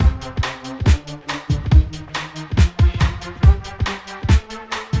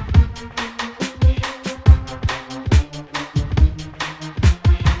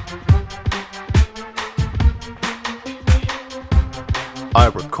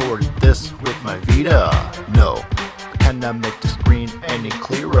recorded this with my Vita. No, I cannot make the screen any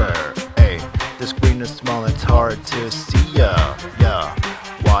clearer. Hey, the screen is small, it's hard to see ya. Yeah,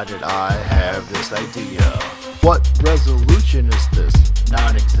 why did I have this idea? What resolution is this?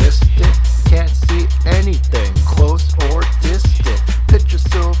 Non-existent, can't see anything close or distant. Picture's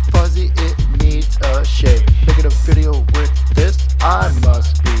so fuzzy it needs a shade. Making a video with this, I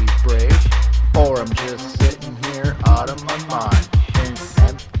must be brave. Or I'm just sitting here out of my mind, an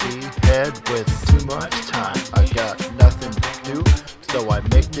empty head with too much